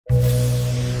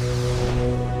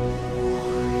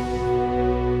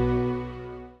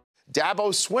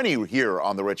Dabo Swinney here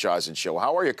on the Rich Eisen Show.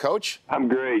 How are you, Coach? I'm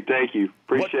great, thank you.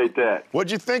 Appreciate that.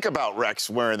 What'd you think about Rex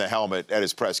wearing the helmet at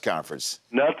his press conference?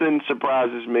 Nothing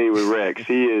surprises me with Rex.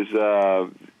 He is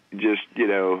just,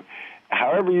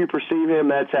 however you perceive him,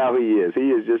 that's how he is. He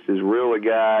is just as real a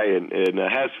guy and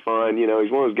has fun. He's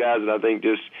one of those guys that I think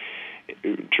just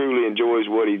truly enjoys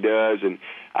what he does. And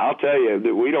I'll tell you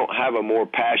that we don't have a more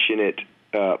passionate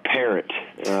parent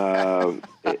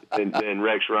than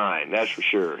Rex Ryan. That's for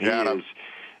sure. He is.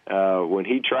 When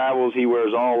he travels, he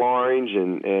wears all orange,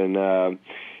 and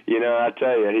I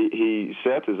tell you,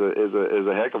 Seth is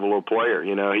a heck of a little player.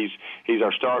 He's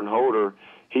our starting holder.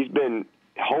 He's been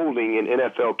holding in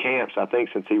NFL camps, I think,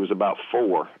 since he was about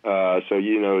 4. So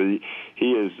he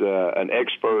is an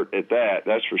expert at that.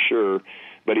 That's for sure.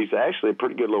 But he's actually a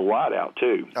pretty good little wideout,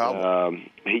 too. Oh.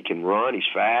 He can run. He's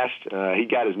fast. He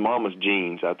got his mama's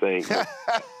genes, I think. He's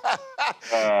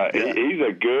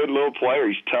a good little player.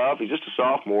 He's tough. He's just a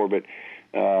sophomore, but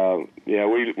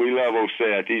we love old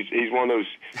Seth. He's one of those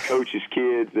coaches'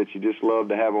 kids that you just love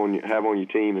to have on your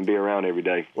team and be around every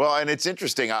day. Well, and it's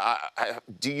interesting.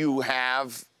 Do you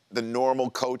have the normal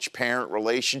coach-parent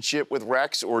relationship with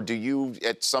Rex, or do you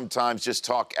sometimes just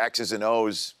talk X's and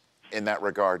O's in that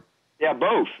regard? Yeah,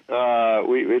 both.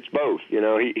 It's both. He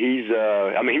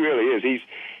really is.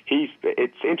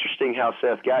 It's interesting how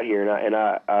Seth got here, and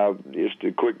I just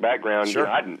a quick background. Sure.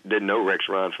 I didn't know Rex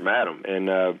Ryan from Adam,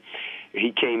 and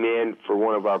he came in for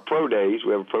one of our pro days.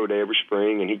 We have a pro day every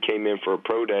spring, and he came in for a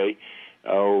pro day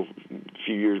a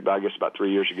few years, I guess about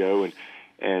 3 years ago,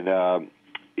 and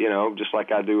just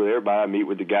like I do with everybody, I meet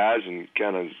with the guys and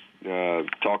kind of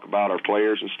talk about our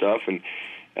players and stuff, and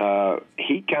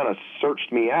he kind of searched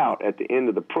me out at the end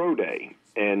of the pro day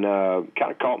and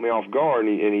kind of caught me off guard,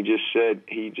 and he just said,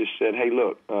 "Hey,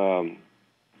 look,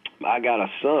 I got a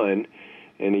son,"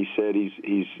 and he said he's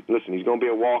going to be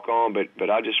a walk-on, but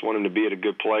I just want him to be at a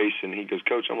good place. And he goes,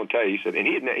 "Coach, I'm going to tell you," he said, and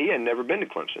he had never been to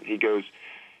Clemson. He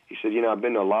said, I've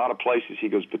been to a lot of places. He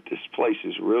goes, but this place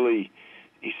is really.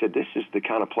 He said, this is the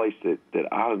kind of place that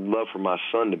I would love for my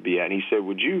son to be at. And he said,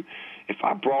 would you, if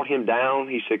I brought him down,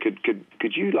 he said, could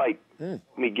you, let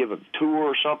me give a tour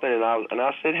or something? And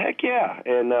I said, heck yeah.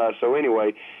 And so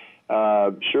anyway,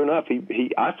 sure enough,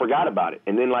 I forgot about it.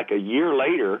 And then like a year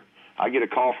later, I get a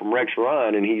call from Rex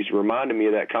Ryan, and he's reminding me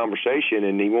of that conversation,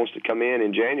 and he wants to come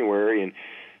in January. And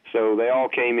so they all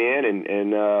came in,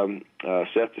 and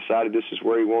Seth decided this is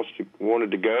where he wanted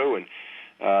to go. And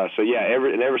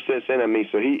ever since then,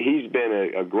 so he's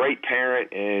been a great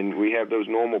parent, and we have those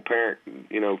normal parent,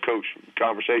 coach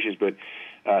conversations. But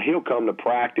he'll come to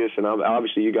practice, and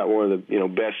obviously you got one of the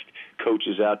best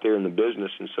coaches out there in the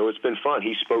business, and so it's been fun.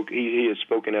 He has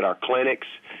spoken at our clinics.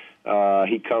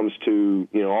 He comes to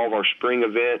all of our spring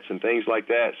events and things like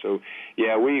that. So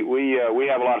yeah, we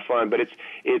have a lot of fun, but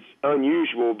it's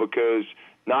unusual because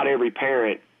not every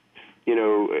parent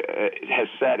has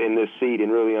sat in this seat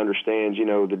and really understands,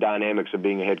 the dynamics of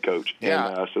being a head coach.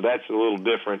 Yeah. And so that's a little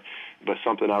different, but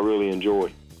something I really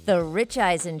enjoy. The Rich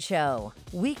Eisen Show,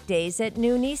 weekdays at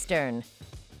noon Eastern.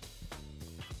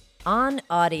 On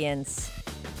Audience.